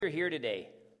here today.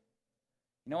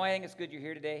 You know why I think it's good you're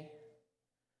here today?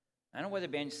 I don't know whether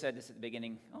Ben said this at the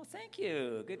beginning. Oh, thank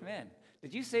you. Good man.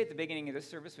 Did you say at the beginning of this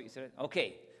service what you said?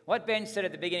 Okay. What Ben said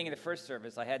at the beginning of the first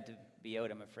service, I had to be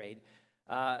out, I'm afraid,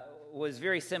 was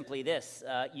very simply this.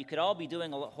 You could all be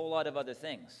doing a whole lot of other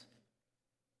things.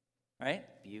 Right?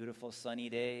 Beautiful sunny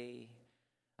day.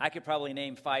 I could probably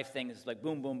name 5 things like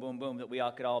boom, boom, boom, boom that we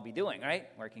all could all be doing, right?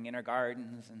 Working in our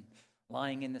gardens and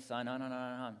lying in the sun, on and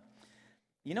on and on.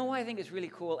 You know why I think it's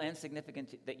really cool and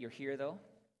significant that you're here, though?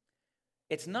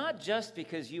 It's not just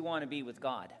because you want to be with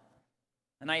God.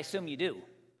 And I assume you do.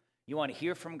 You want to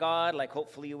hear from God, like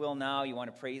hopefully you will now. You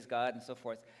want to praise God and so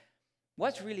forth.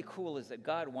 What's really cool is that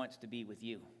God wants to be with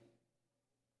you.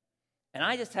 And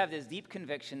I just have this deep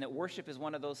conviction that worship is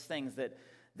one of those things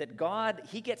that God,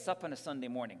 he gets up on a Sunday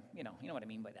morning. You know what I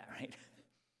mean by that, right? And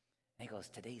he goes,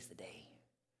 today's the day.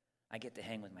 I get to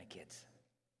hang with my kids.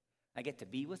 I get to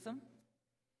be with them.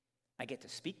 I get to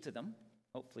speak to them,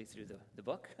 hopefully through the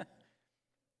book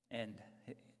and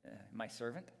my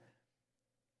servant.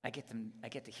 I get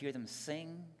to hear them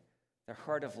sing their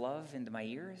heart of love into my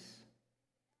ears.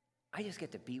 I just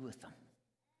get to be with them.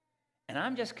 And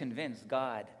I'm just convinced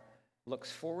God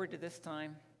looks forward to this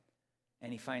time,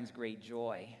 and he finds great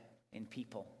joy in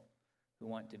people who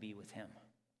want to be with him.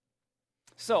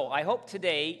 So I hope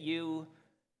today you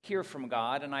hear from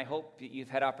God, and I hope that you've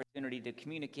had opportunity to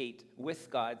communicate with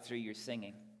God through your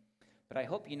singing. But I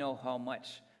hope you know how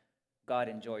much God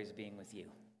enjoys being with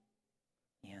you.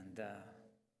 And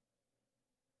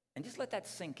just let that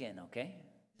sink in, okay?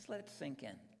 Just let it sink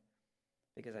in.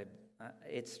 Because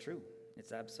it's true.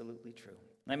 It's absolutely true.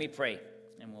 Let me pray,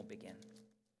 and we'll begin.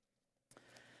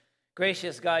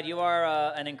 Gracious God, you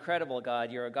are an incredible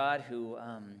God. You're a God who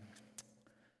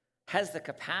has the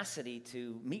capacity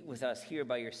to meet with us here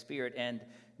by your Spirit and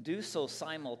do so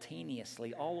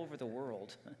simultaneously all over the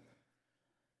world.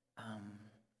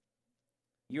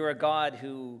 You're a God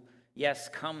who, yes,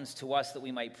 comes to us that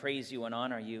we might praise you and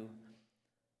honor you,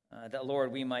 that,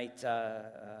 Lord, we might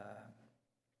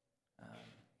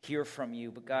hear from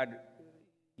you. But God,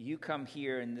 you come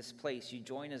here in this place. You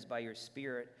join us by your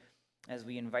Spirit as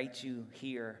we invite you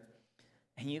here.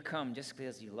 And you come just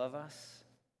because you love us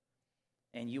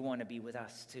and you want to be with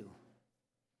us too.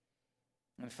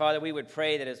 And Father, we would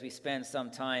pray that as we spend some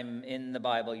time in the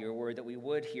Bible, your word, that we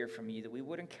would hear from you, that we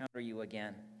would encounter you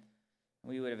again.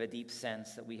 We would have a deep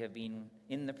sense that we have been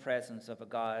in the presence of a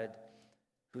God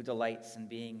who delights in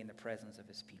being in the presence of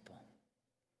his people.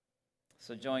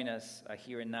 So join us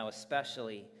here and now,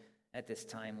 especially at this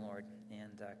time, Lord,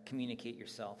 and communicate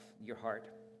yourself, your heart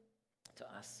to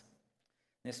us.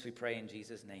 This we pray in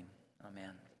Jesus' name.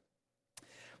 Amen.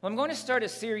 Well, I'm going to start a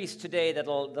series today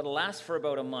that'll last for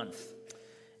about a month.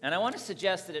 And I want to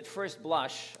suggest that at first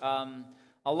blush, a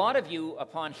lot of you,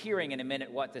 upon hearing in a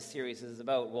minute what this series is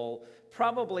about, will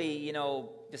probably,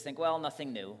 just think, well,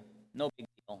 nothing new, no big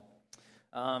deal.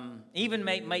 Even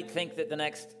might think that the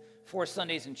next 4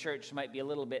 Sundays in church might be a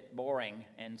little bit boring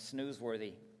and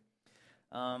snoozeworthy.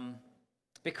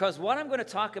 Because what I'm going to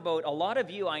talk about, a lot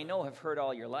of you I know have heard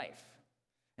all your life.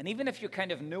 And even if you're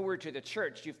kind of newer to the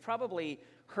church, you've probably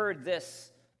heard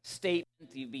this statement,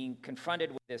 you've been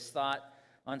confronted with this thought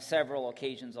on several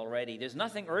occasions already. There's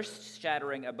nothing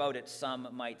earth-shattering about it, some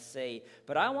might say.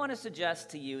 But I want to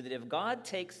suggest to you that if God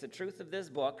takes the truth of this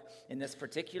book in this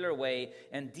particular way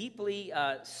and deeply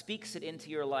speaks it into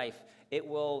your life, it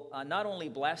will not only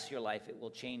bless your life, it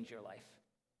will change your life.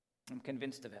 I'm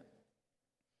convinced of it.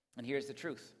 And here's the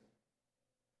truth.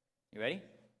 You ready?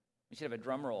 We should have a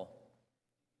drum roll.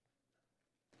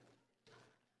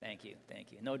 Thank you.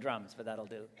 No drums, but that'll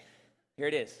do. Here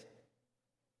it is.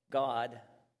 God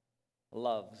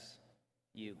loves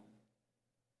you.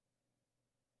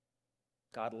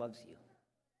 God loves you.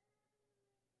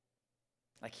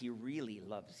 Like he really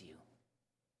loves you.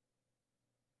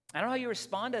 I don't know how you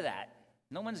respond to that.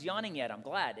 No one's yawning yet. I'm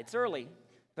glad. It's early,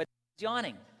 but it's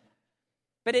yawning.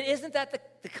 But isn't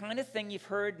that the kind of thing you've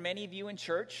heard many of you in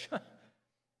church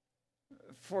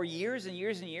for years and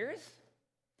years and years?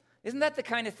 Isn't that the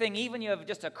kind of thing, even you have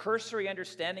just a cursory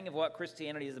understanding of what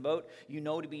Christianity is about, you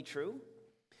know to be true?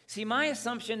 See, my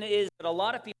assumption is that a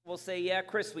lot of people will say, yeah,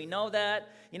 Chris, we know that.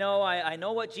 I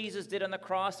know what Jesus did on the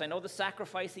cross. I know the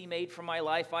sacrifice he made for my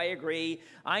life. I agree.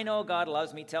 I know God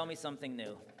loves me. Tell me something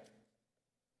new.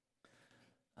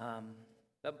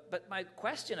 But my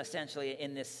question essentially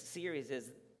in this series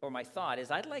is, or my thought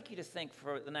is, I'd like you to think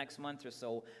for the next month or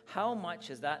so, how much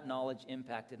has that knowledge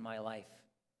impacted my life?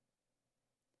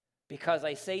 Because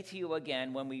I say to you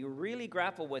again, when we really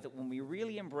grapple with it, when we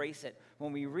really embrace it,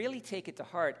 when we really take it to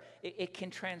heart, it can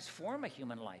transform a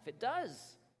human life. It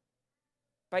does.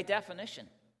 by definition.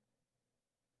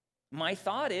 My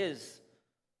thought is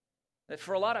that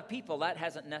for a lot of people, that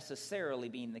hasn't necessarily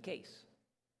been the case.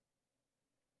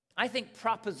 I think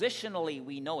propositionally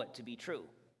we know it to be true.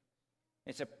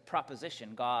 It's a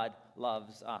proposition. God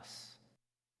loves us.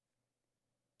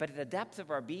 But at the depth of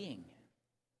our being,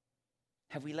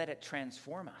 have we let it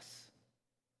transform us?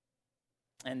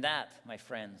 And that, my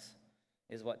friends,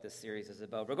 is what this series is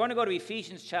about. We're going to go to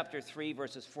Ephesians chapter 3,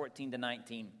 verses 14 to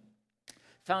 19.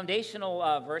 Foundational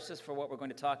verses for what we're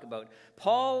going to talk about.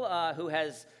 Paul, who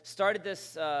has started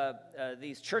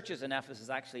these churches in Ephesus,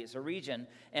 actually, it's a region,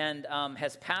 and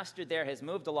has pastored there, has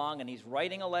moved along, and he's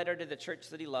writing a letter to the church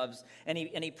that he loves, and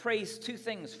he prays two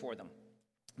things for them.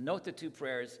 Note the two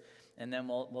prayers, and then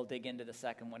we'll dig into the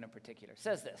second one in particular. It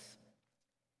says this: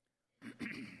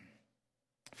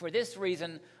 For this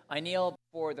reason, I kneel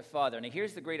before the Father. Now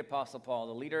here's the great apostle Paul,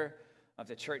 the leader of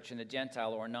the church in the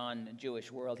Gentile or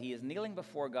non-Jewish world. He is kneeling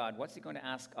before God. What's he going to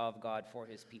ask of God for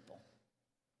his people?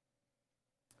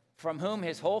 From whom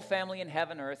his whole family in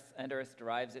heaven and earth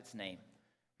derives its name.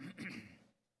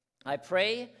 I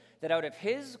pray that out of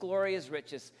his glorious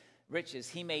riches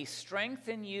he may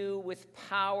strengthen you with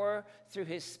power through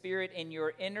his Spirit in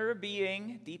your inner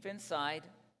being, deep inside,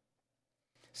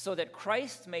 so that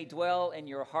Christ may dwell in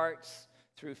your hearts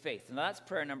through faith. And that's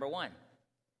prayer number one.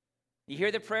 You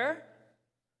hear the prayer?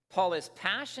 Paul is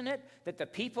passionate that the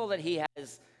people that he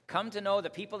has come to know, the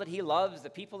people that he loves, the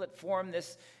people that form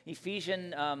this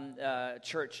Ephesian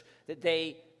church, that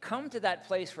they come to that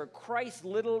place where Christ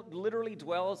literally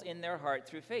dwells in their heart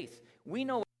through faith. We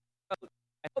know what it's about.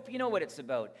 I hope you know what it's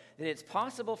about, that it's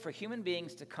possible for human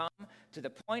beings to come to the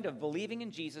point of believing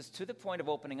in Jesus, to the point of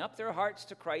opening up their hearts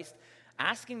to Christ,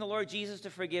 asking the Lord Jesus to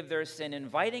forgive their sin,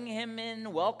 inviting him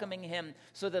in, welcoming him,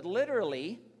 so that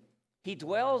literally he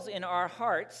dwells in our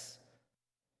hearts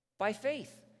by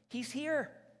faith. He's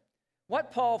here.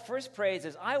 What Paul first prays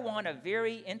is, I want a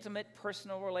very intimate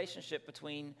personal relationship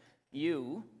between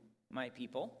you, my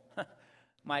people,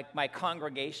 my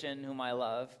congregation whom I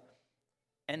love,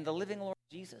 and the living Lord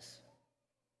Jesus.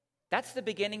 That's the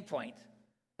beginning point.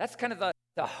 That's kind of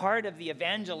the heart of the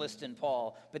evangelist in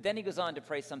Paul. But then he goes on to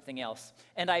pray something else.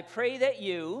 And I pray that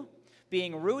you,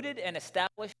 being rooted and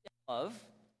established in love,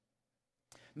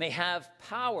 may have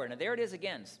power. Now there it is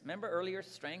again. Remember earlier,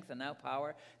 strength and now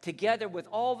power. Together with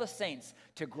all the saints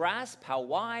to grasp how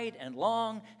wide and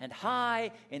long and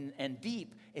high and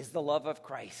deep is the love of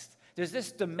Christ. There's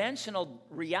this dimensional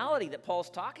reality that Paul's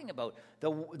talking about. The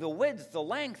width, the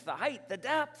length, the height, the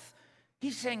depth.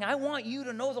 He's saying, I want you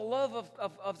to know the love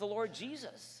of the Lord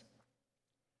Jesus.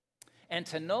 And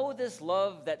to know this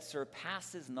love that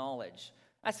surpasses knowledge.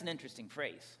 That's an interesting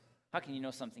phrase. How can you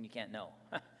know something you can't know?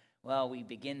 Well, we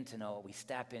begin to know it, we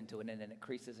step into it, and then it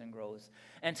increases and grows.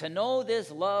 And to know this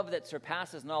love that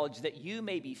surpasses knowledge, that you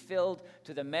may be filled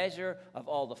to the measure of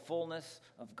all the fullness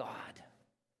of God.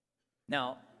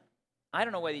 Now, I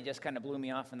don't know whether you just kind of blew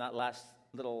me off in that last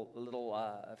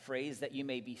little phrase, that you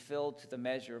may be filled to the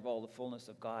measure of all the fullness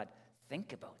of God.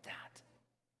 Think about that.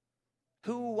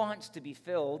 Who wants to be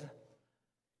filled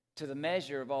to the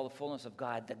measure of all the fullness of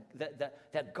God,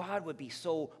 that God would be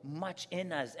so much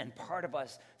in us and part of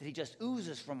us that he just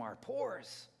oozes from our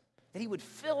pores, that he would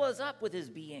fill us up with his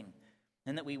being,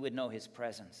 and that we would know his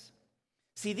presence.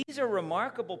 See, these are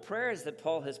remarkable prayers that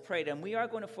Paul has prayed, and we are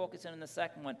going to focus in on the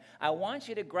second one. I want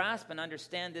you to grasp and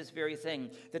understand this very thing,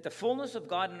 that the fullness of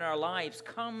God in our lives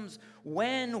comes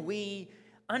when we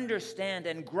understand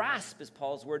and grasp, as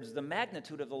Paul's words, the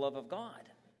magnitude of the love of God.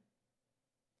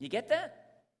 You get that?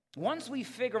 Once we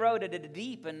figure out at a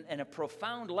deep and a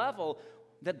profound level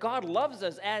that God loves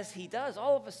us as he does,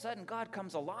 all of a sudden God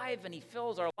comes alive and he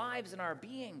fills our lives and our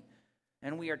being,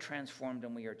 and we are transformed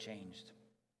and we are changed.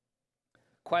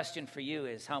 Question for you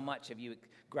is, how much have you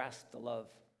grasped the love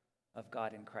of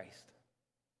God in Christ?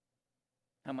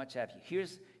 How much have you?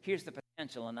 Here's the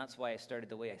potential, and that's why I started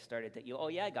the way I started, that oh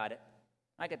yeah, I got it.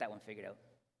 I got that one figured out.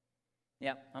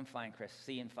 Yeah, I'm fine, Chris.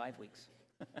 See you in 5 weeks.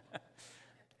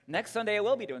 Next Sunday, I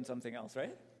will be doing something else,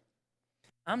 right?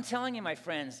 I'm telling you, my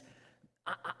friends,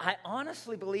 I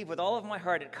honestly believe with all of my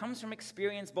heart, it comes from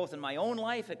experience both in my own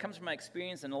life, it comes from my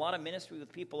experience in a lot of ministry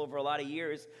with people over a lot of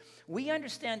years. We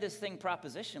understand this thing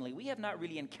propositionally. We have not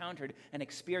really encountered and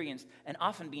experienced and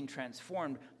often been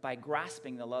transformed by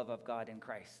grasping the love of God in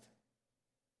Christ.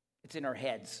 It's in our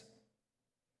heads.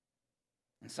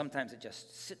 And sometimes it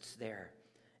just sits there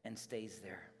and stays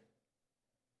there.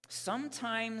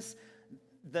 Sometimes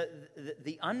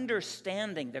the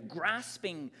understanding, the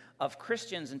grasping of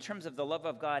Christians in terms of the love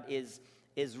of God is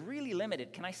really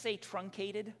limited. Can I say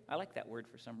truncated? I like that word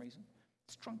for some reason.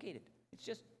 It's truncated. It's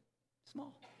just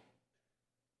small.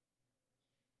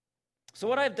 So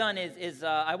what I've done is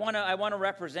I want to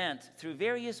represent through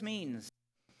various means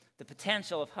the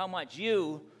potential of how much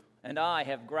you and I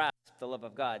have grasped the love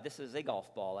of God. This is a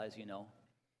golf ball, as you know.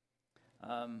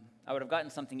 I would have gotten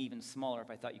something even smaller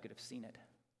if I thought you could have seen it.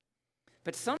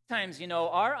 But sometimes,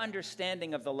 our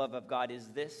understanding of the love of God is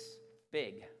this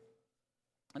big.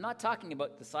 I'm not talking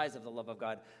about the size of the love of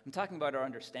God. I'm talking about our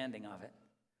understanding of it.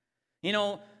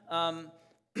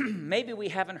 Maybe we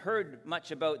haven't heard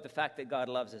much about the fact that God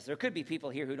loves us. There could be people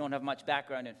here who don't have much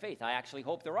background in faith. I actually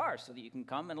hope there are, so that you can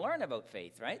come and learn about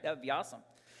faith, right? That would be awesome.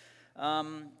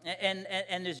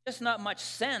 And there's just not much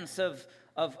sense of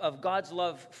God's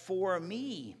love for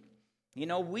me.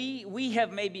 We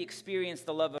have maybe experienced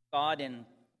the love of God and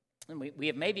we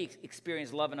have maybe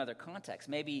experienced love in other contexts.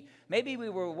 Maybe we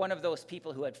were one of those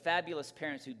people who had fabulous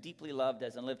parents who deeply loved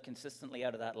us and lived consistently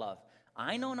out of that love.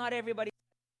 I know not everybody.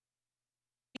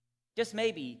 Just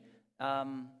maybe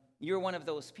you're one of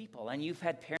those people, and you've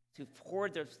had parents who've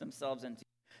poured themselves into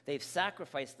you. They've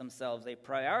sacrificed themselves. They've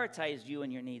prioritized you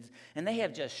and your needs, and they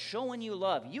have just shown you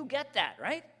love. You get that,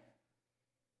 right?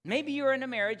 Maybe you're in a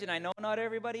marriage, and I know not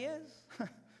everybody is,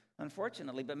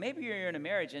 unfortunately, but maybe you're in a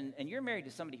marriage, and you're married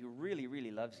to somebody who really,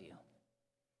 really loves you,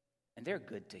 and they're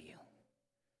good to you.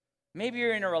 Maybe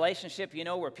you're in a relationship,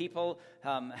 where people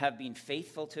have been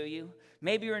faithful to you.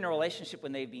 Maybe you're in a relationship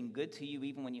when they've been good to you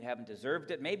even when you haven't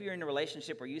deserved it. Maybe you're in a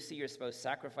relationship where you see your spouse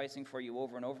sacrificing for you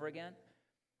over and over again.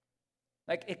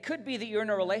 Like, it could be that you're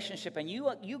in a relationship and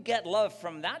you get love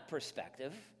from that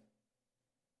perspective.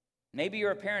 Maybe you're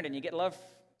a parent and you get love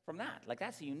from that. Like,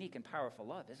 that's a unique and powerful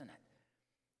love, isn't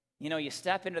it? You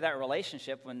step into that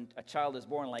relationship when a child is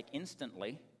born, like,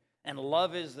 instantly, and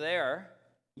love is there.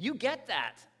 You get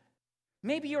that.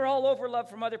 Maybe you're all over love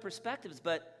from other perspectives,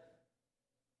 but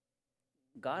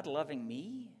God loving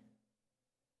me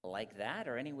like that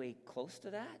or any way close to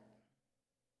that?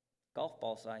 Golf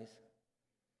ball size.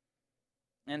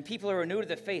 And people who are new to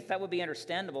the faith, that would be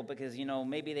understandable because,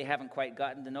 maybe they haven't quite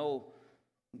gotten to know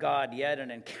God yet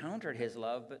and encountered his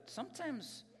love, but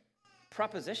sometimes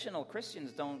propositional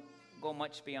Christians don't go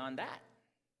much beyond that.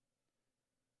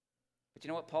 But you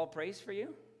know what Paul prays for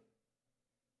you?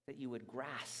 That you would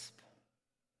grasp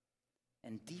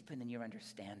and deepen in your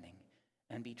understanding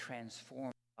and be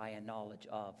transformed by a knowledge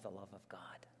of the love of God.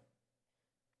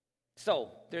 So,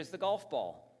 there's the golf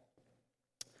ball.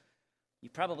 You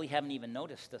probably haven't even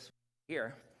noticed this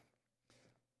here.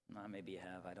 No, maybe you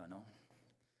have, I don't know.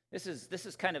 This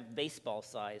is kind of baseball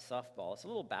size softball. It's a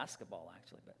little basketball,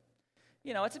 actually, but,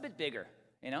 it's a bit bigger,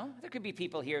 There could be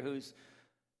people here whose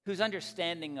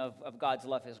understanding of God's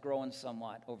love has grown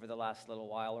somewhat over the last little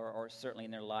while, or certainly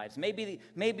in their lives. Maybe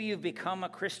you've become a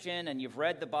Christian and you've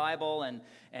read the Bible, and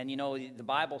the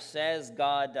Bible says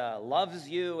God loves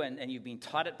you, and you've been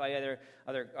taught it by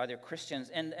other Christians.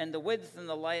 And the width and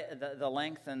the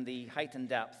length and the height and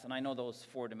depth, and I know those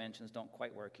 4 dimensions don't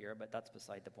quite work here, but that's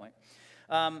beside the point.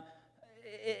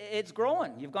 It's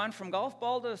growing. You've gone from golf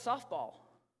ball to softball,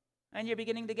 and you're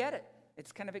beginning to get it.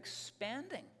 It's kind of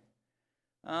expanding.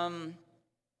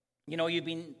 You've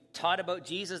been taught about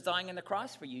Jesus dying on the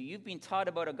cross for you. You've been taught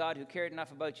about a God who cared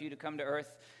enough about you to come to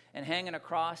earth and hang on a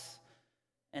cross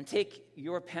and take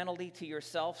your penalty to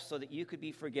yourself so that you could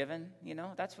be forgiven.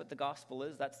 That's what the gospel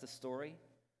is. That's the story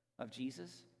of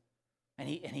Jesus. And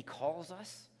he calls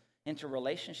us into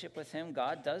relationship with him.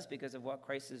 God does, because of what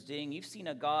Christ is doing. You've seen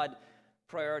a God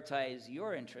prioritize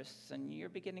your interests, and you're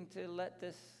beginning to let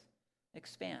this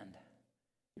expand.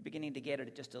 You're beginning to get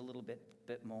it just a little bit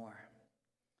more.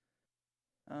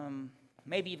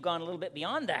 Maybe you've gone a little bit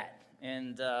beyond that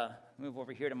and move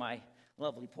over here to my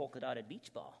lovely polka-dotted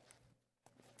beach ball.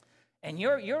 And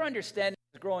your understanding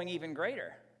is growing even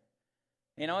greater.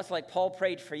 It's like Paul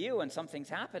prayed for you and something's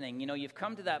happening. You've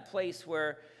come to that place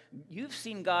where you've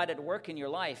seen God at work in your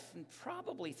life, and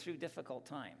probably through difficult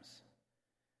times.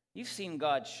 You've seen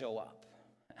God show up.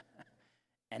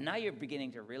 And now you're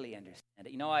beginning to really understand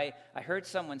it. I heard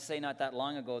someone say not that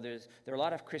long ago, there are a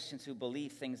lot of Christians who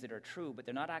believe things that are true, but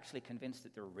they're not actually convinced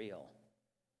that they're real.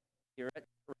 You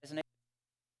resonate?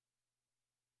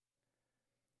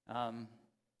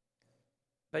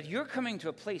 But you're coming to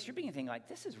a place, you're beginning to think, like,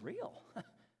 this is real.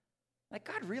 Like,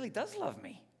 God really does love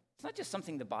me. It's not just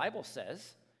something the Bible says.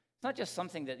 It's not just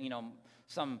something that,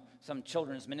 some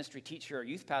children's ministry teacher or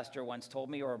youth pastor once told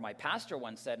me, or my pastor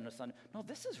once said in a Sunday. No,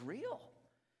 this is real.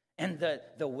 And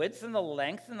the width and the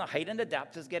length and the height and the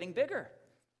depth is getting bigger.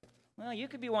 Well, you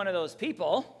could be one of those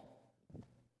people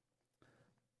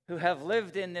who have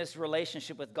lived in this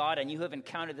relationship with God, and you have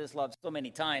encountered this love so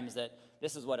many times that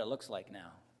this is what it looks like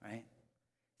now, right?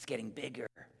 It's getting bigger,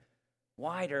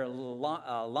 wider,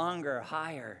 longer,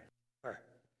 higher.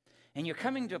 And you're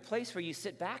coming to a place where you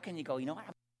sit back and you go, you know what?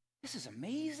 This is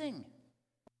amazing.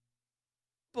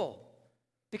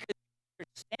 Because your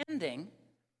understanding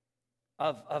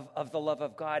of the love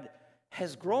of God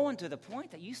has grown to the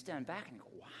point that you stand back and go,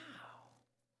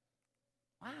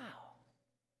 wow.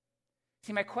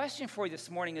 See, my question for you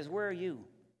this morning is, where are you?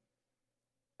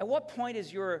 At what point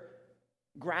is your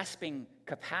grasping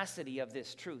capacity of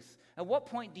this truth? At what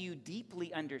point do you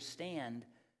deeply understand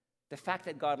the fact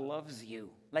that God loves you,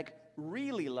 like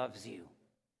really loves you,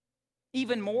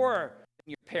 even more than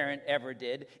your parent ever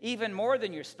did, even more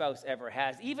than your spouse ever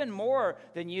has, even more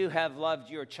than you have loved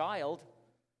your child?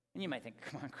 And you might think,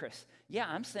 come on, Chris. Yeah,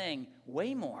 I'm saying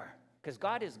way more, because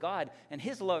God is God, and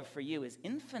his love for you is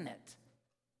infinite.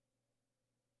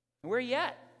 Where are you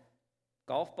at?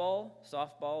 Golf ball,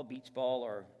 softball, beach ball,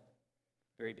 or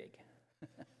very big?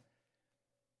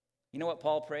 You know what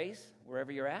Paul prays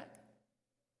wherever you're at?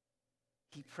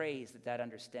 He prays that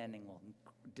understanding will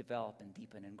develop and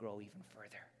deepen and grow even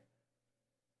further.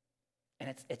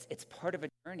 And it's part of a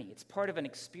journey. It's part of an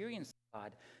experience of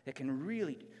God that can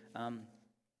really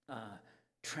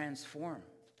transform.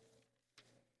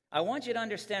 I want you to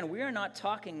understand, we are not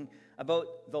talking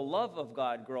about the love of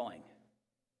God growing.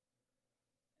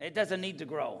 It doesn't need to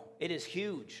grow. It is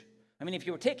huge. I mean, if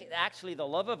you were taking actually the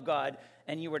love of God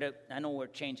and you were to, I know we're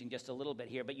changing just a little bit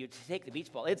here, but you take the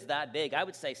beach ball, it's that big. I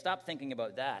would say stop thinking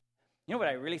about that. You know what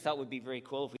I really thought would be very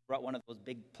cool if we brought one of those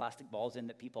big plastic balls in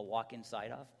that people walk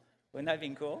inside of? Wouldn't that be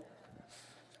cool?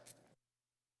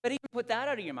 But even put that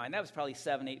out of your mind. That was probably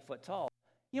 7-8 foot tall.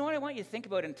 You know what I want you to think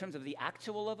about in terms of the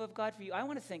actual love of God for you? I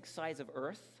want to think size of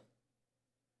earth.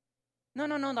 No,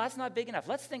 that's not big enough.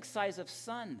 Let's think size of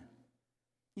sun.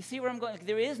 You see where I'm going?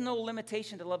 There is no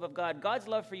limitation to the love of God. God's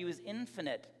love for you is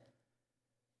infinite.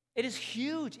 It is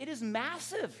huge. It is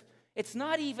massive. It's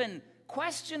not even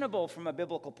questionable from a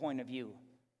biblical point of view.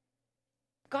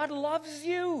 God loves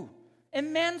you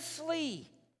immensely.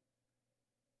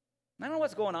 I don't know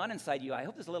what's going on inside you. I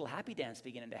hope there's a little happy dance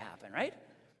beginning to happen, right?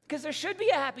 Because there should be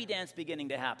a happy dance beginning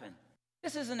to happen.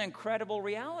 This is an incredible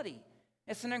reality.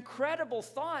 It's an incredible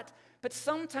thought, but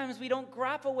sometimes we don't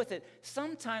grapple with it.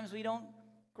 Sometimes we don't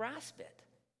grasp it,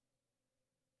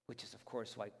 which is, of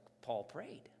course, why Paul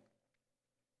prayed.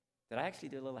 Did I actually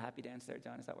do a little happy dance there,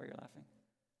 John? Is that why you're laughing?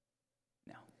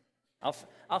 No.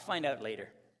 I'll find out later.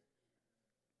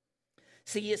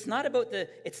 See, it's not about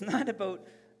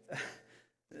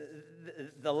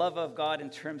the love of God in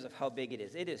terms of how big it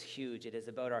is. It is huge. It is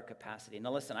about our capacity.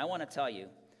 Now, listen, I want to tell you,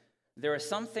 there are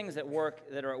some things that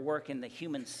are at work in the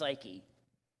human psyche,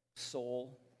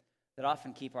 soul, that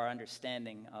often keep our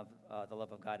understanding of the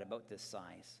love of God about this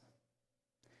size.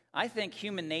 I think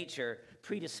human nature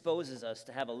predisposes us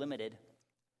to have a limited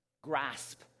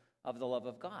grasp of the love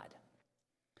of God.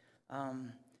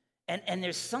 And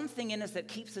there's something in us that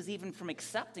keeps us even from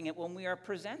accepting it when we are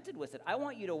presented with it. I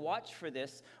want you to watch for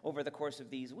this over the course of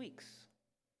these weeks.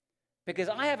 Because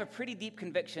I have a pretty deep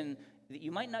conviction that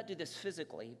you might not do this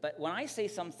physically, but when I say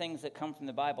some things that come from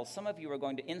the Bible, some of you are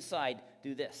going to inside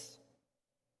do this.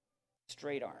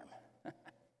 Straight arm. I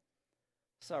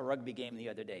saw a rugby game the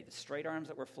other day. The straight arms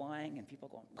that were flying and people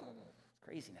going, oh,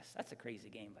 craziness. That's a crazy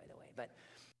game, by the way. But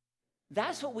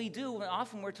that's what we do when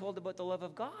often we're told about the love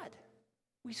of God.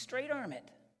 We straight arm it.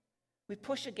 We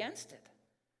push against it.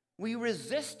 We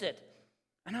resist it.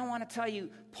 And I want to tell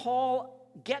you, Paul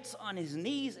gets on his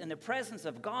knees in the presence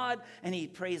of God and he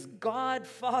prays, God,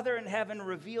 Father in heaven,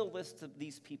 reveal this to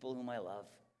these people whom I love.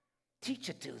 Teach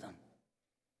it to them.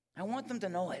 I want them to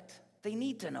know it. They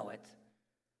need to know it.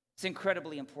 It's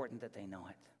incredibly important that they know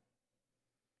it.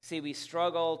 See, we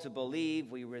struggle to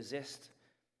believe, we resist.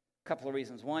 A couple of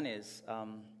reasons. One is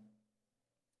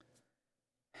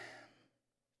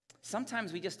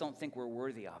sometimes we just don't think we're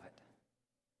worthy of it.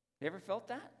 You ever felt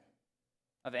that?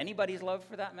 Of anybody's love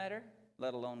for that matter,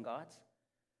 let alone God's?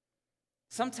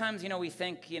 Sometimes, we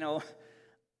think,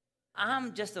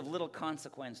 I'm just of little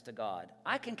consequence to God.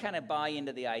 I can kind of buy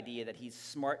into the idea that he's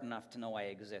smart enough to know I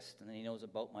exist and that he knows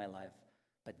about my life.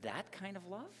 But that kind of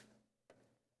love?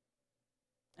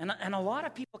 And a lot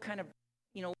of people kind of,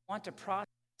 want to process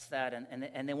that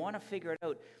and they want to figure it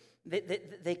out.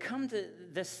 They come to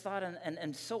this thought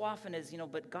and so often is,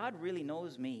 but God really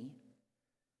knows me.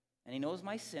 And he knows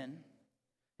my sin.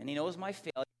 And he knows my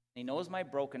failure. And he knows my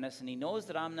brokenness. And he knows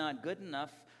that I'm not good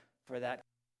enough for that.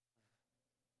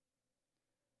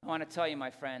 I want to tell you,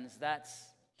 my friends, that's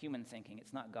human thinking.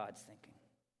 It's not God's thinking.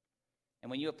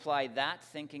 And when you apply that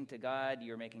thinking to God,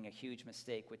 you're making a huge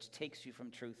mistake, which takes you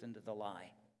from truth into the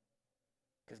lie.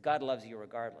 Because God loves you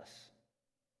regardless.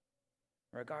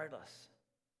 Regardless.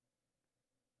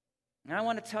 And I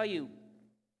want to tell you,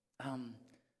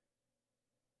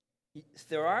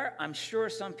 There are, I'm sure,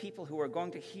 some people who are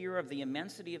going to hear of the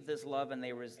immensity of this love, and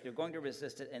they're going to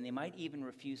resist it, and they might even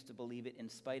refuse to believe it in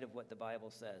spite of what the Bible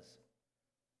says.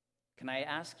 Can I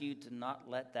ask you to not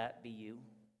let that be you?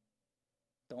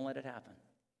 Don't let it happen.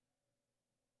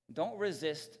 Don't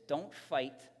resist. Don't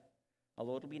fight,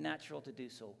 although it'll be natural to do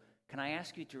so. Can I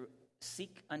ask you to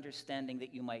seek understanding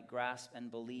that you might grasp and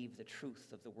believe the truth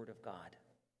of the Word of God?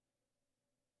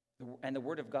 And the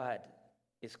Word of God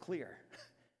is clear.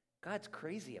 God's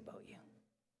crazy about you.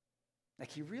 Like,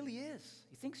 he really is.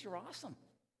 He thinks you're awesome.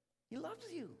 He loves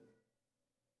you.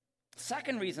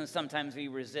 Second reason sometimes we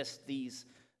resist these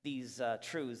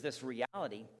truths, this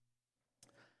reality,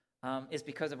 is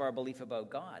because of our belief about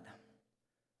God.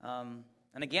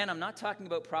 And again, I'm not talking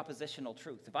about propositional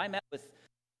truth. If I met with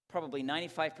probably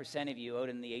 95% of you out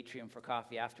in the atrium for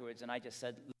coffee afterwards, and I just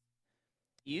said,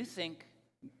 you think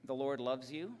the Lord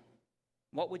loves you?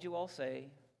 What would you all say?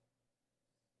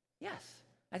 Yes.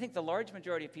 I think the large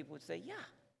majority of people would say, yeah.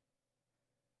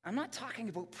 I'm not talking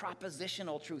about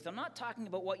propositional truth. I'm not talking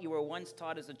about what you were once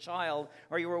taught as a child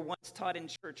or you were once taught in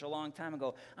church a long time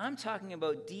ago. I'm talking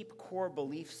about deep core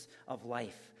beliefs of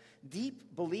life,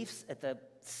 deep beliefs at the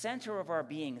center of our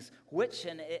beings, which,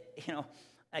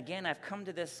 again, I've come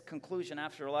to this conclusion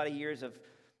after a lot of years of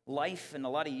life and a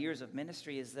lot of years of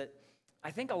ministry, is that I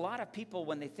think a lot of people,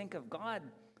 when they think of God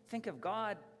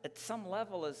at some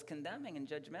level as condemning and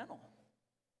judgmental.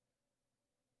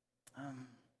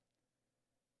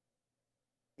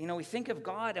 We think of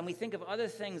God and we think of other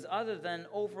things other than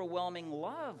overwhelming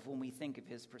love when we think of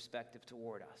his perspective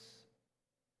toward us.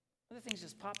 Other things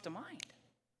just pop to mind.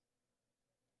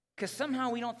 Because somehow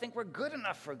we don't think we're good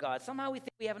enough for God. Somehow we think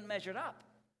we haven't measured up.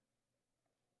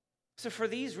 So for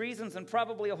these reasons, and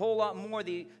probably a whole lot more,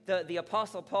 the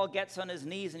Apostle Paul gets on his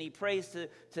knees and he prays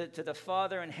to the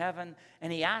Father in heaven,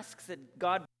 and he asks that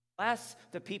God bless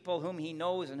the people whom he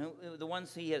knows and the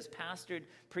ones he has pastored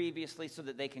previously, so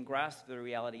that they can grasp the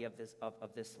reality of this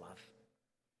love.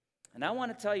 And I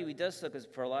want to tell you, he does so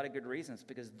for a lot of good reasons,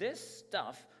 because this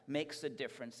stuff makes a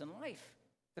difference in life,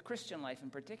 the Christian life in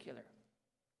particular.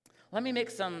 Let me make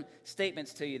some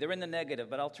statements to you. They're in the negative,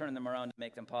 but I'll turn them around to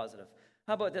make them positive.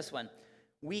 How about this one?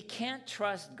 We can't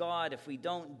trust God if we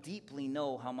don't deeply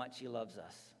know how much he loves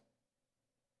us.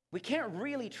 We can't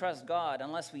really trust God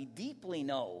unless we deeply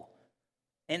know,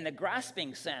 in the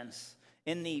grasping sense,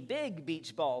 in the big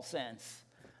beach ball sense,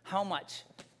 how much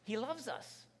he loves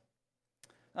us.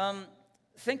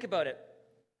 Think about it.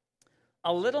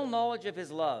 A little knowledge of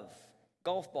his love,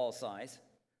 golf ball size,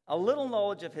 a little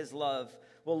knowledge of his love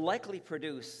will likely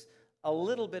produce a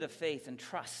little bit of faith and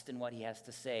trust in what he has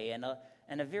to say, and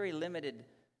a very limited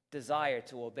desire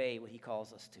to obey what he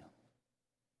calls us to.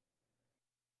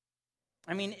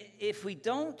 I mean, if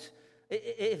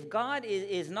God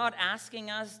is not asking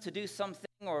us to do something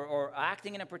or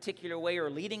acting in a particular way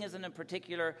or leading us in a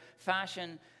particular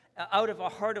fashion out of a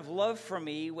heart of love for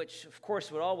me, which of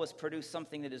course would always produce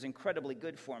something that is incredibly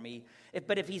good for me,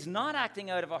 but if he's not acting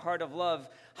out of a heart of love,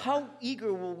 how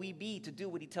eager will we be to do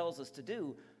what he tells us to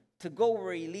do, to go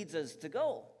where he leads us to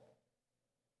go?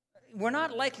 We're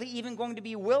not likely even going to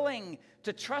be willing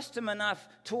to trust him enough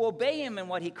to obey him in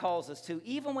what he calls us to,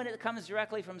 even when it comes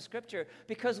directly from Scripture,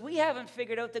 because we haven't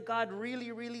figured out that God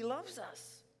really, really loves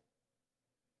us.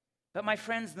 But my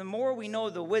friends, the more we know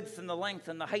the width and the length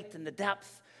and the height and the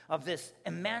depth of this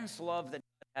immense love that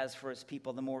God has for his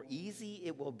people, the more easy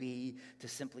it will be to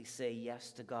simply say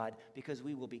yes to God, because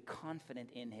we will be confident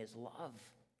in his love.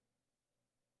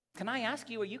 Can I ask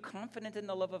you, are you confident in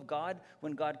the love of God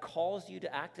when God calls you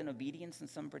to act in obedience in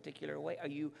some particular way? Are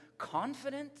you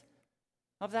confident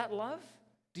of that love?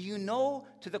 Do you know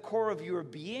to the core of your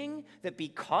being that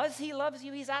because he loves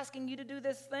you, he's asking you to do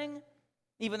this thing?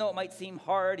 Even though it might seem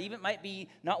hard, even it might be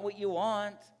not what you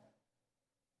want.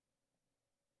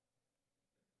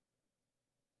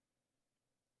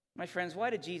 My friends, why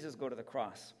did Jesus go to the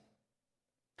cross?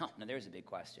 Oh, now there's a big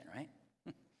question, right?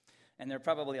 And there are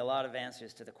probably a lot of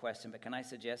answers to the question, but can I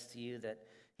suggest to you that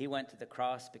he went to the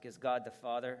cross because God the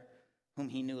Father, whom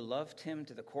he knew loved him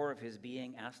to the core of his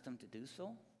being, asked him to do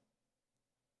so?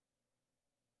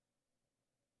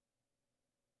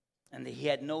 And that he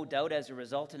had no doubt as a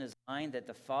result in his mind that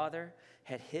the Father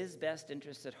had his best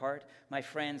interests at heart. My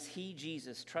friends, he,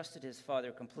 Jesus, trusted his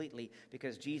Father completely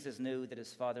because Jesus knew that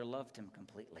his Father loved him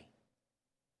completely.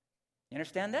 You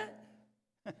understand that?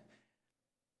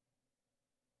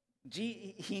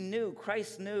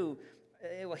 Christ knew,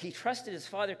 he trusted his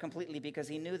Father completely because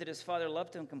he knew that his Father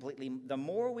loved him completely. The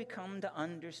more we come to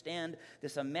understand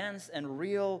this immense and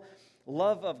real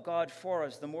love of God for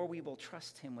us, the more we will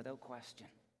trust him without question.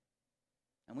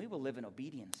 And we will live in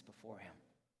obedience before him.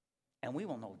 And we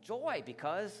will know joy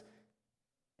because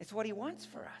it's what he wants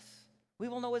for us. We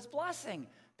will know his blessing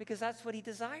because that's what he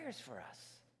desires for us.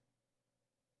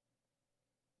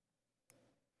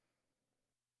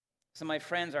 So my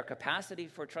friends, our capacity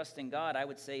for trusting God, I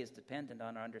would say, is dependent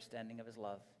on our understanding of his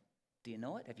love. Do you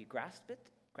know it? Have you grasped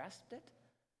it?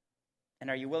 And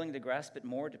are you willing to grasp it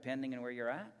more depending on where you're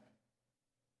at?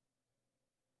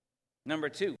 Number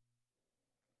 2.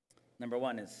 Number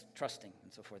 1 is trusting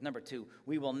and so forth. Number 2,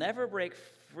 we will never break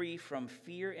free from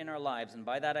fear in our lives. And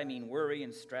by that I mean worry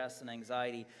and stress and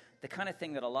anxiety, the kind of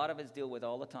thing that a lot of us deal with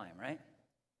all the time, right?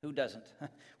 Who doesn't?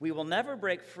 We will never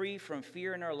break free from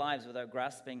fear in our lives without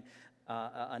grasping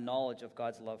a knowledge of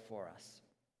God's love for us.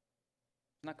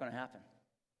 It's not going to happen.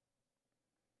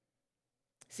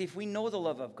 See, if we know the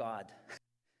love of God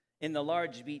in the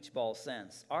large beach ball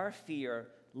sense, our fear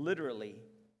literally,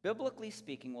 biblically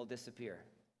speaking, will disappear.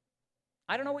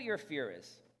 I don't know what your fear is.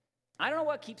 I don't know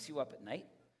what keeps you up at night.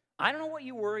 I don't know what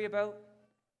you worry about,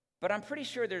 but I'm pretty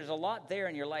sure there's a lot there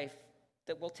in your life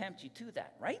that will tempt you to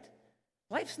that, right?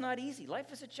 Life's not easy.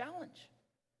 Life is a challenge.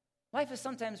 Life is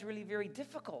sometimes really very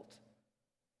difficult.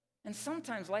 And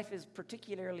sometimes life is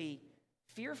particularly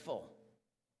fearful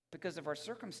because of our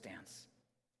circumstance.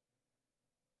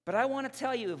 But I want to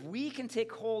tell you, if we can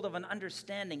take hold of an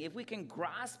understanding, if we can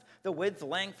grasp the width,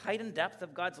 length, height, and depth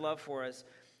of God's love for us,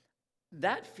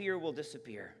 that fear will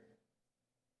disappear.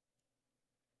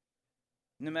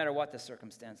 No matter what the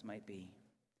circumstance might be.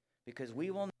 Because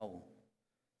we will know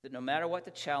that no matter what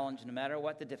the challenge, no matter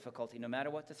what the difficulty, no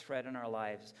matter what the threat in our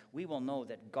lives, we will know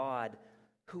that God,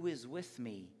 who is with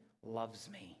me, loves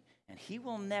me. And he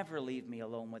will never leave me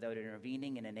alone without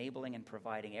intervening and enabling and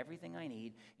providing everything I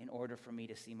need in order for me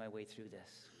to see my way through this.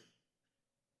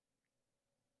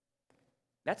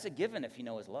 That's a given if you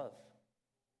know his love.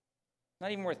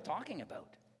 Not even worth talking about.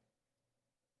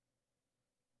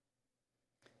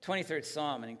 23rd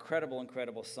Psalm, an incredible,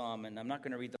 incredible psalm. And I'm not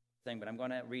going to read the whole thing, but I'm going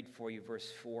to read for you verse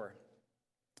 4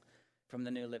 from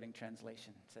the New Living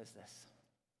Translation. It says this.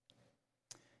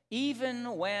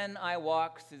 Even when I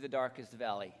walk through the darkest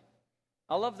valley.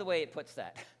 I love the way it puts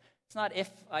that. It's not if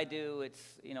I do, it's,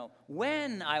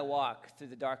 when I walk through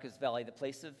the darkest valley, the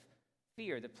place of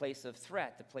fear, the place of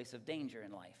threat, the place of danger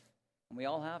in life. And we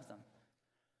all have them.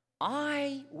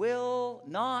 I will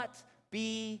not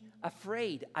be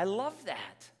afraid. I love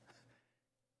that.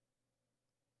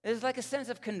 There's like a sense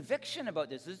of conviction about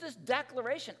this. There's this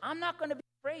declaration. I'm not going to be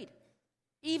afraid.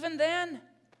 Even then,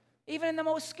 even in the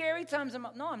most scary times, I'm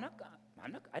not.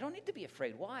 I don't need to be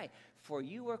afraid. Why? For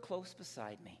you are close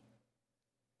beside me.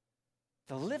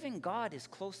 The living God is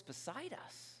close beside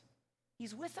us.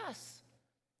 He's with us.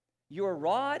 Your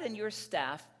rod and your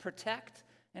staff protect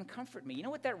and comfort me. You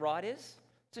know what that rod is?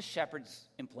 It's a shepherd's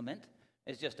implement.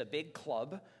 It's just a big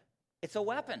club. It's a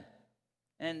weapon.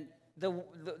 And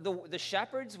the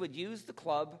shepherds would use the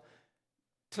club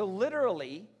to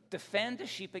literally defend the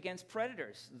sheep against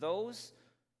predators, those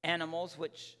animals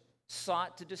which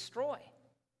sought to destroy.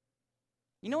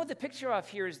 You know what the picture of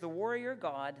here is? The warrior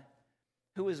God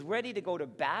who is ready to go to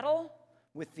battle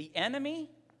with the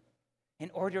enemy in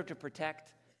order to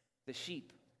protect the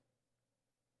sheep.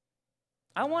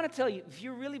 I want to tell you, if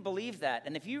you really believe that,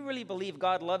 and if you really believe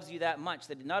God loves you that much,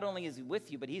 that not only is he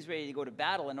with you, but he's ready to go to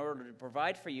battle in order to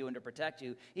provide for you and to protect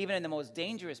you, even in the most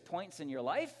dangerous points in your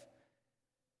life,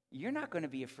 you're not going to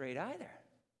be afraid either.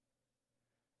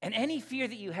 And any fear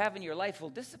that you have in your life will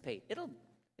dissipate.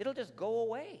 It'll just go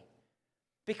away.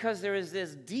 Because there is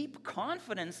this deep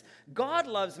confidence. God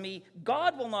loves me.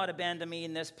 God will not abandon me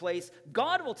in this place.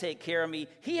 God will take care of me.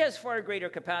 He has far greater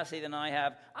capacity than I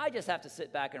have. I just have to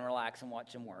sit back and relax and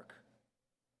watch him work.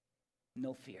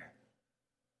 No fear.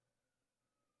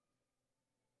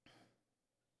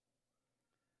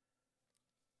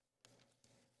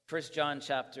 First John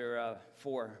chapter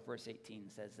 4, verse 18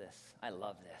 says this. I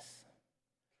love this.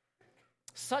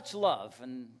 Such love,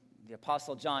 and the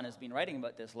Apostle John has been writing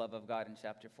about this love of God in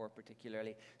chapter 4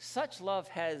 particularly. Such love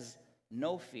has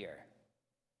no fear.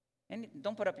 And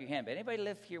don't put up your hand, but anybody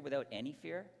live here without any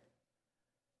fear?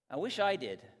 I wish I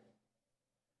did.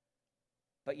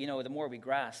 But the more we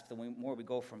grasp, the more we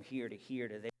go from here to here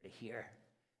to there to here,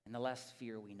 and the less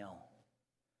fear we know.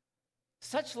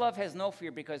 Such love has no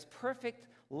fear because perfect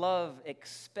love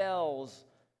expels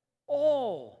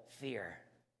all fear.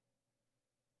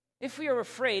 If we are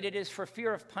afraid, it is for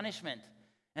fear of punishment.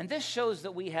 And this shows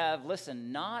that we have,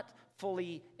 not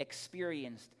fully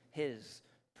experienced his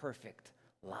perfect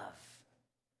love.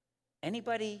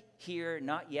 Anybody here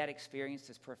not yet experienced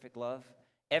his perfect love?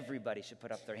 Everybody should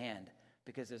put up their hand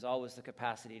because there's always the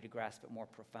capacity to grasp it more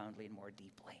profoundly and more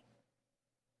deeply.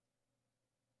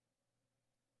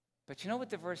 But you know what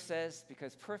the verse says?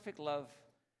 Because perfect love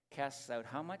casts out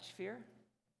how much fear?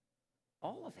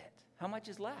 All of it. How much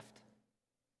is left?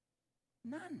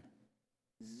 None.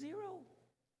 Zero.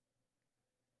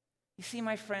 You see,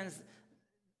 my friends,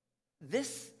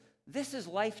 this is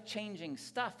life-changing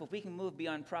stuff if we can move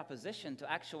beyond proposition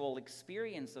to actual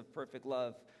experience of perfect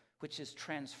love, which is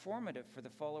transformative for the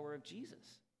follower of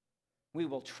Jesus. We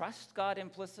will trust God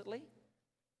implicitly.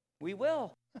 We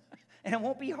will. And it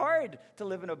won't be hard to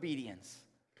live in obedience.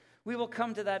 We will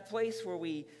come to that place where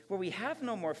we have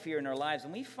no more fear in our lives,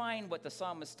 and we find what the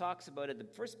psalmist talks about at the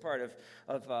first part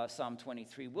of Psalm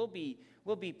 23. We'll be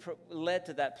led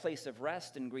to that place of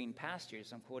rest in green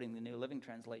pastures. I'm quoting the New Living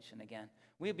Translation again.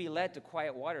 We'll be led to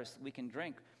quiet waters that we can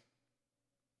drink.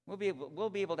 We'll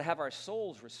be able to have our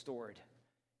souls restored,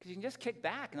 because you can just kick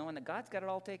back knowing that God's got it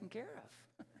all taken care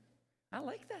of. I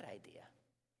like that idea.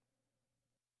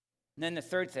 And then the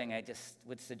third thing I just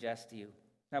would suggest to you,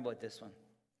 how about this one?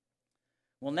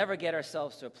 We'll never get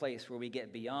ourselves to a place where we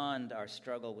get beyond our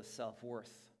struggle with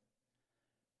self-worth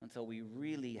until we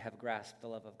really have grasped the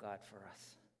love of God for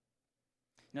us.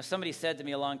 You know, somebody said to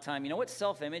me a long time, you know what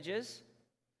self-image is?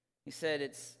 He said,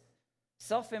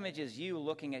 self-image is you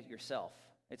looking at yourself.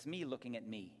 It's me looking at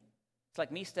me. It's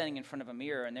like me standing in front of a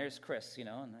mirror, and there's Chris, and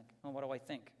like, oh, what do I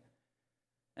think?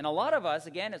 And a lot of us,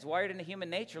 again, it's wired into human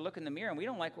nature, look in the mirror, and we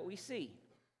don't like what we see.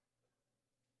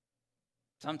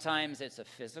 Sometimes it's a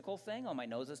physical thing. Oh, my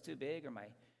nose is too big, or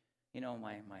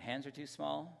my hands are too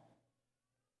small.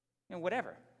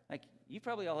 Whatever. Like, you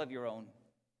probably all have your own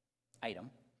item,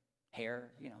 hair,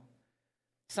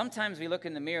 Sometimes we look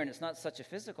in the mirror, and it's not such a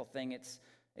physical thing.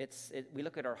 We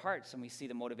look at our hearts, and we see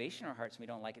the motivation in our hearts, and we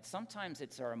don't like it. Sometimes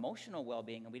it's our emotional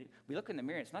well-being, and we look in the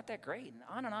mirror, and it's not that great,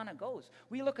 and on it goes.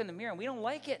 We look in the mirror, and we don't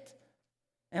like it.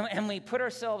 And we put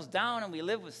ourselves down, and we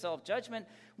live with self-judgment.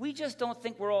 We just don't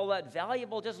think we're all that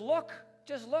valuable. Just look,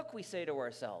 we say to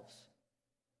ourselves.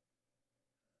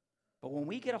 But when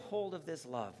we get a hold of this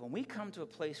love, when we come to a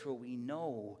place where we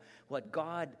know what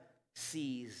God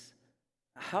sees,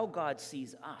 how God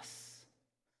sees us,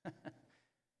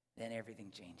 then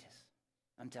everything changes.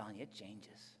 I'm telling you, it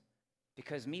changes.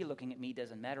 Because me looking at me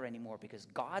doesn't matter anymore, because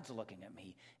God's looking at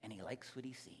me, and he likes what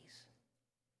he sees.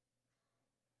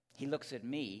 He looks at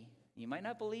me. You might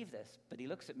not believe this, but he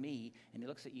looks at me, and he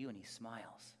looks at you, and he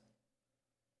smiles.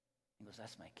 He goes,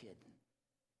 that's my kid.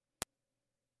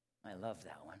 I love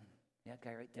that one. That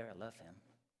guy right there, I love him.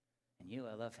 And you,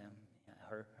 I love him. Yeah,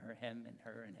 her, him, and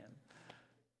her, and him.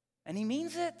 And he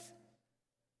means it.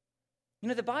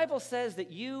 The Bible says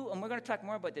that you, and we're going to talk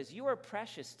more about this, you are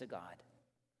precious to God.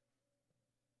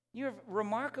 You have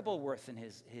remarkable worth in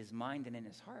his mind and in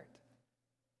his heart.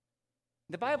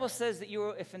 The Bible says that you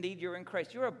are, if indeed you're in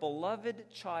Christ, you're a beloved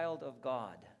child of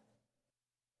God.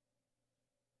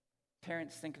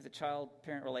 Parents, think of the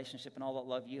child-parent relationship and all that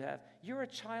love you have. You're a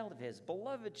child of his,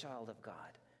 beloved child of God.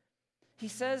 He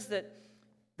says that,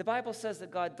 the Bible says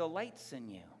that God delights in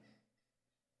you.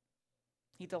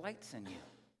 He delights in you.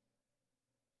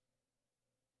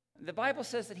 The Bible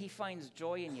says that he finds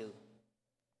joy in you.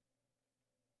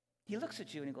 He looks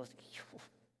at you and he goes,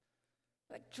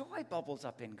 like joy bubbles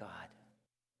up in God.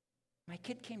 My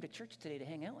kid came to church today to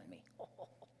hang out with me.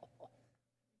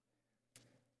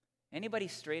 Anybody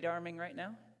straight-arming right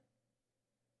now?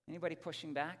 Anybody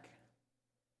pushing back?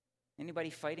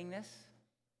 Anybody fighting this?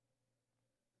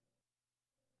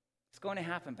 It's going to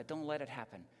happen, but don't let it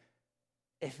happen.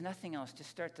 If nothing else, just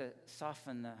start to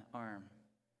soften the arm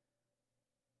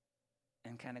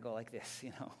and kind of go like this,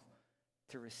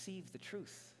 to receive the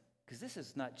truth. Because this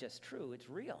is not just true, it's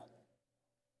real.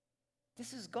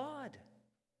 This is God.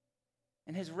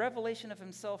 And his revelation of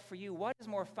himself for you. What is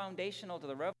more foundational to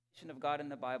the revelation of God in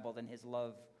the Bible than his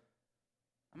love?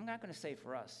 I'm not going to say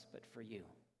for us, but for you.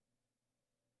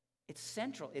 It's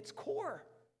central, it's core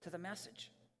to the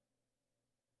message.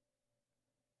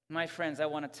 My friends, I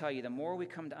want to tell you, the more we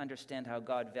come to understand how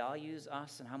God values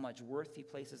us and how much worth he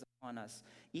places upon us,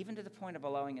 even to the point of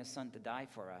allowing his son to die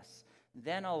for us,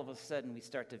 then all of a sudden we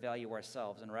start to value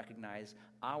ourselves and recognize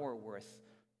our worth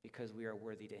because we are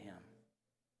worthy to him.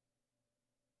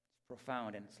 It's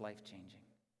profound and it's life-changing.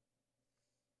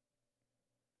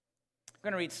 I'm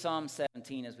going to read Psalm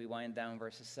 17 as we wind down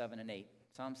verses 7 and 8.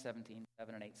 Psalm 17,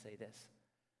 7 and 8 say this.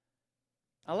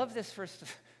 I love this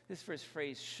first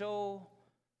phrase, show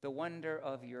the wonder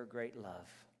of your great love.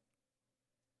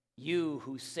 You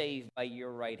who save by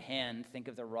your right hand, think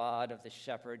of the rod of the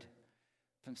shepherd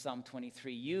from Psalm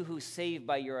 23. You who save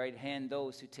by your right hand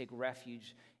those who take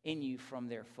refuge in you from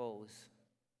their foes.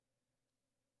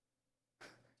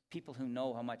 People who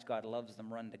know how much God loves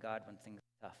them run to God when things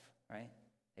are tough, right?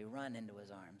 They run into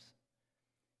his arms.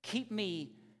 Keep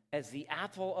me as the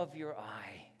apple of your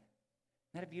eye.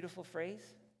 Isn't that a beautiful phrase?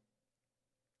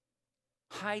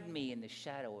 Hide me in the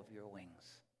shadow of your wings.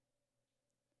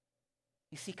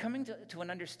 You see, coming to an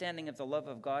understanding of the love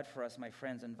of God for us, my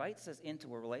friends, invites us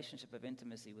into a relationship of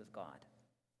intimacy with God.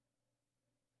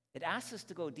 It asks us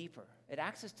to go deeper. It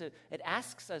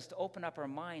asks us to open up our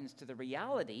minds to the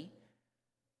reality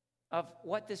of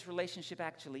what this relationship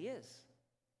actually is.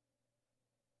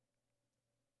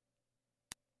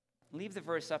 Leave the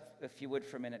verse up, if you would,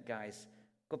 for a minute, guys.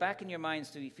 Go back in your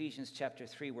minds to Ephesians chapter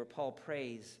 3, where Paul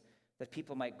prays that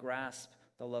people might grasp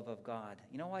the love of God.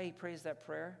 You know why he prays that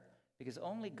prayer? Because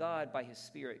only God, by his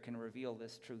Spirit, can reveal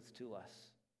this truth to us.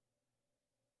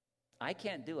 I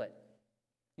can't do it.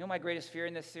 You know my greatest fear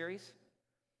in this series?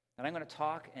 That I'm going to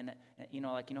talk and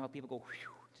how people go,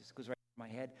 whew, just goes right through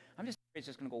my head. I'm just afraid it's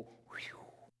just going to go, whew,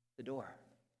 the door.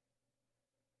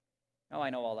 Oh, I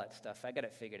know all that stuff. I got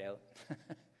it figured out.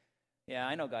 Yeah,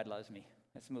 I know God loves me.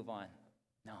 Let's move on.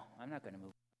 No, I'm not going to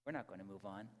move. We're not going to move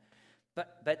on.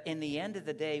 But in the end of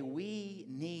the day, we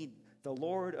need the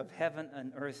Lord of heaven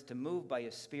and earth to move by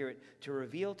his Spirit to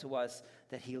reveal to us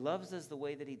that he loves us the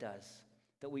way that he does,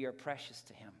 that we are precious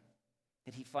to him,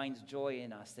 that he finds joy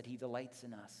in us, that he delights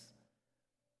in us,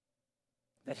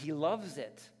 that he loves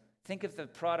it. Think of the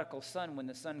prodigal son when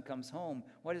the son comes home.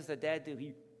 What does the dad do?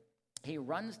 He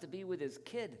runs to be with his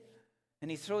kid,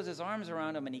 and he throws his arms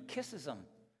around him, and he kisses him,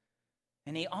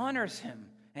 and he honors him,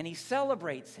 and he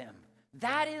celebrates him.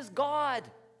 That is God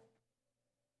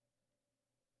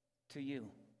to you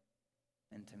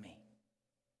and to me.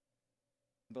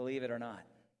 Believe it or not.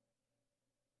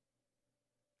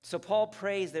 So Paul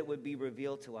prays that it would be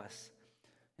revealed to us.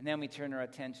 And then we turn our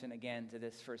attention again to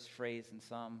this first phrase in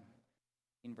Psalm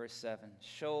in verse 7.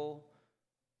 Show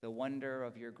the wonder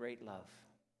of your great love.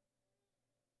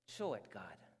 Show it, God.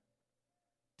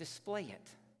 Display it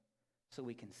so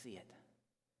we can see it.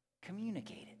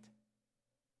 Communicate it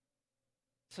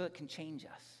so it can change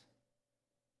us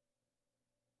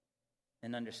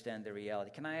and understand the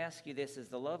reality. Can I ask you this? Is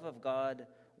the love of God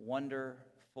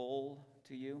wonderful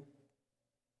to you?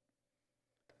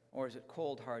 Or is it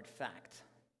cold, hard fact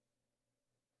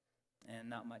and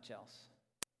not much else?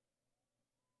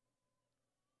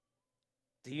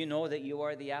 Do you know that you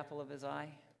are the apple of his eye?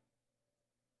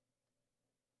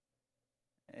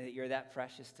 And that you're that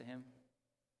precious to him?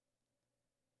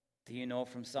 Do you know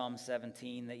from Psalm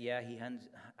 17 that, yeah, he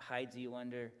hides you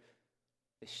under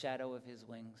the shadow of his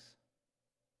wings?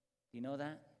 Do you know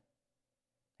that?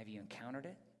 Have you encountered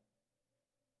it?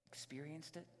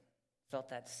 Experienced it? Felt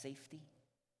that safety?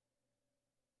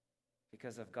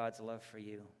 Because of God's love for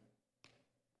you.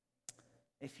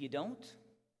 If you don't,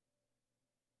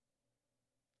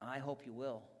 I hope you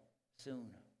will soon.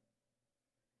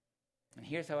 And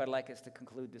here's how I'd like us to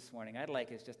conclude this morning. I'd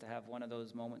like us just to have one of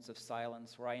those moments of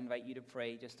silence where I invite you to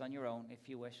pray just on your own, if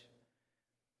you wish.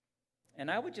 And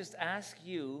I would just ask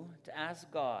you to ask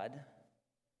God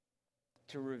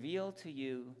to reveal to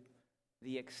you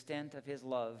the extent of his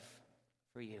love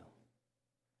for you.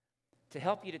 To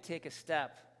help you to take a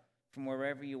step from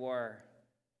wherever you are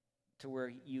to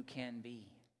where you can be.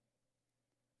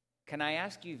 Can I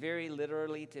ask you very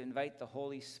literally to invite the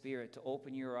Holy Spirit to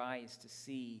open your eyes to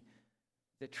see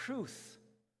the truth,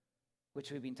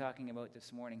 which we've been talking about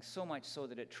this morning, so much so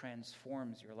that it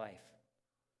transforms your life?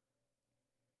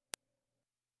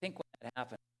 I think when that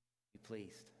happens, you'll be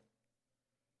pleased.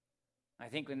 I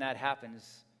think when that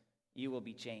happens, you will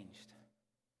be changed.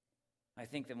 I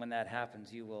think that when that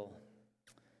happens, you will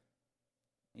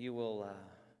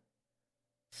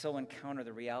so encounter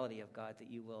the reality of God that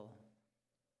you will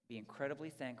be incredibly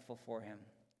thankful for him,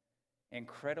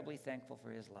 incredibly thankful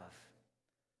for his love.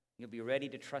 You'll be ready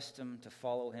to trust him, to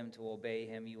follow him, to obey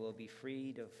him. You will be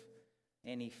freed of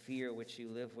any fear which you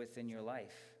live with in your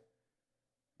life.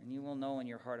 And you will know in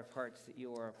your heart of hearts that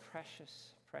you are a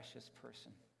precious, precious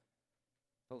person,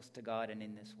 both to God and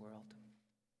in this world.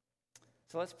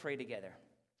 So let's pray together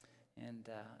and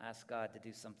ask God to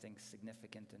do something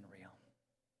significant and real.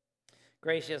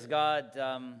 Gracious God,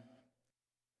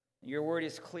 your word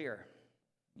is clear.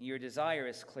 Your desire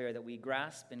is clear that we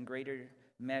grasp in greater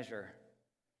measure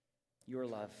your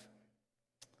love.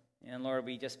 And Lord,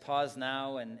 we just pause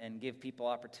now and give people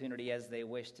opportunity as they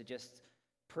wish to just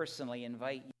personally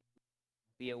invite you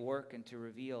to be at work and to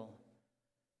reveal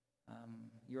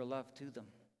your love to them.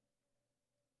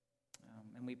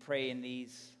 And we pray in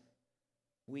these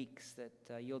weeks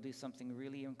that you'll do something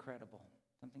really incredible,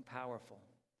 something powerful,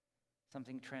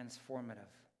 something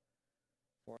transformative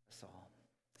for us all.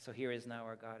 So here is now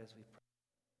our God as we pray.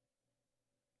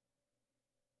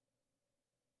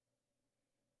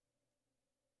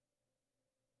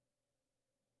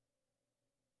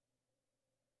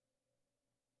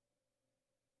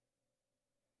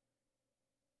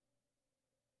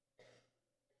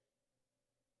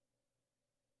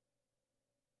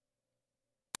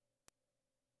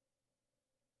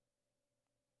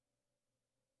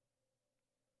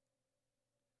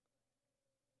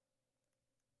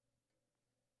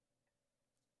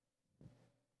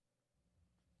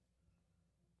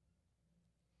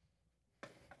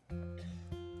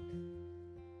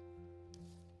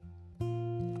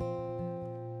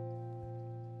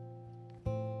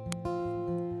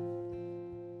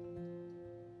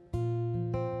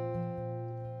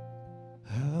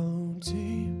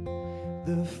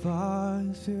 the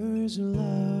Father's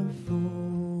love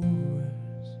for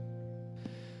us,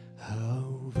 how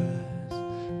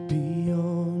vast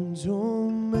beyond all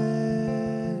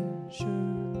measure,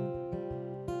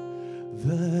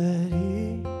 that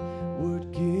He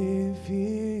would give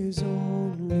His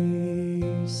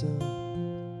only Son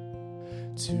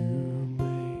to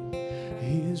make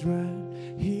His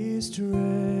right His treasure.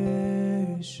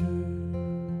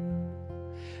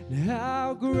 And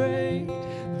how great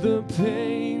the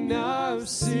pain of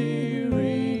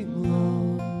searing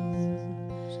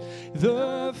loss,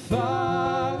 the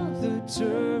Father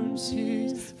turns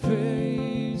His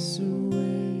face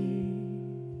away,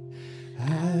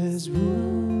 as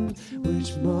wound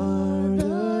which marred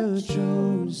a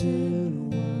chosen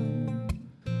one,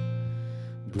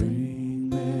 bring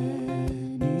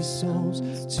many souls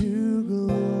to glory.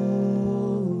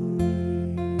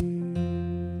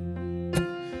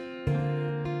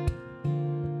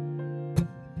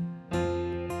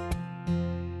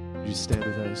 You stand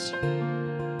with us.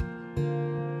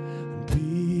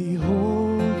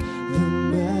 Behold the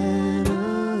man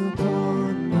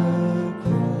upon the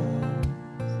cross,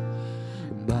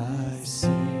 my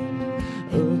sin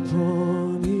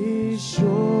upon His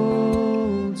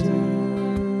shoulders.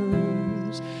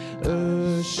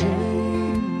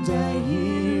 Ashamed, I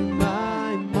hear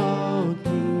my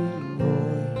mocking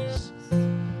voice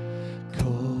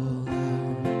call out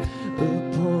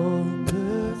upon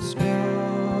the sky.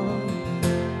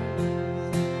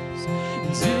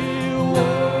 It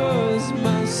was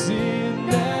my sin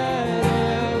that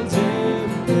held Him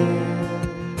there,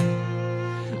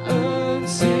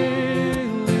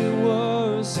 until it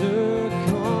was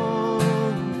accomplished.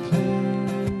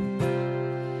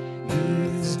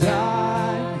 His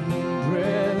dying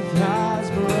breath has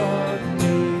brought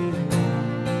me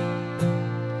home,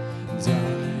 and I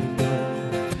know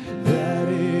that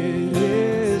it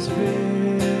is finished.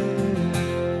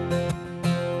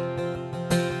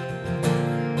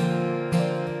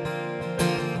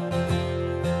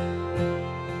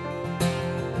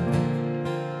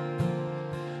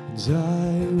 And I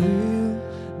will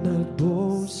not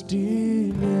boast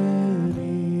in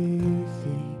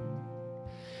anything,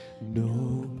 no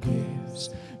gifts,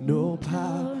 no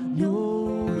power,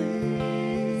 no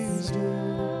wisdom,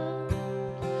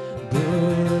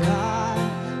 but I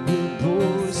will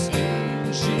boast in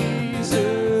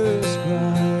Jesus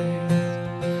Christ,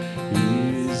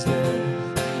 His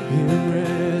death and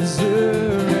resurrection.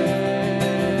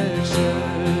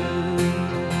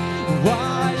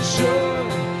 Why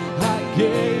should I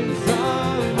gain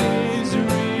from His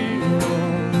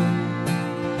reward?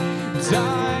 I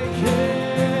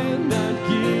cannot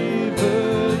give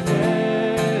an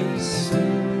answer,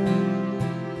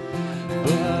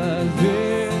 but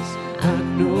this I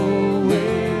know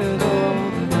with all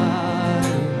my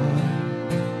heart: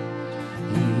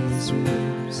 His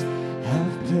wounds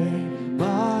have paid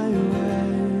my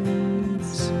ransom.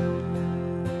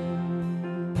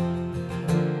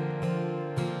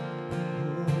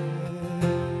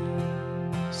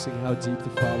 Sing how deep the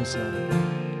Father's love.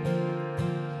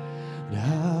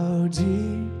 How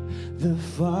deep the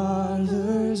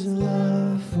Father's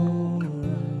love for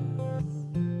us,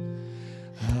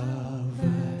 how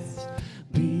vast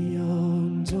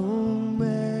beyond all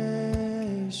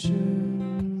measure,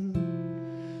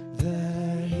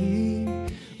 that He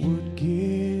would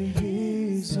give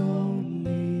His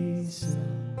only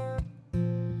Son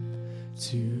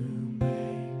to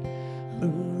make a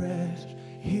wretch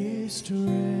His treasure.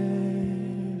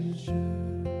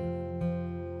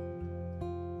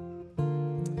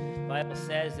 The Bible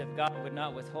says, if God would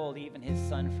not withhold even His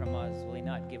Son from us, will He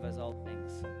not give us all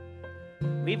things?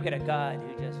 We've got a God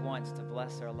who just wants to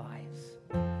bless our lives.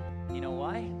 You know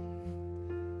why?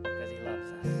 Because He loves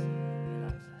us. He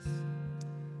loves us.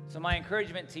 So my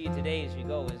encouragement to you today as you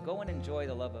go is go and enjoy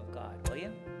the love of God, will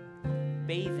you?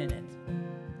 Bathe in it.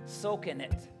 Soak in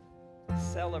it.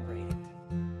 Celebrate it.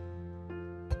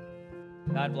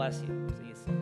 God bless you. See you soon.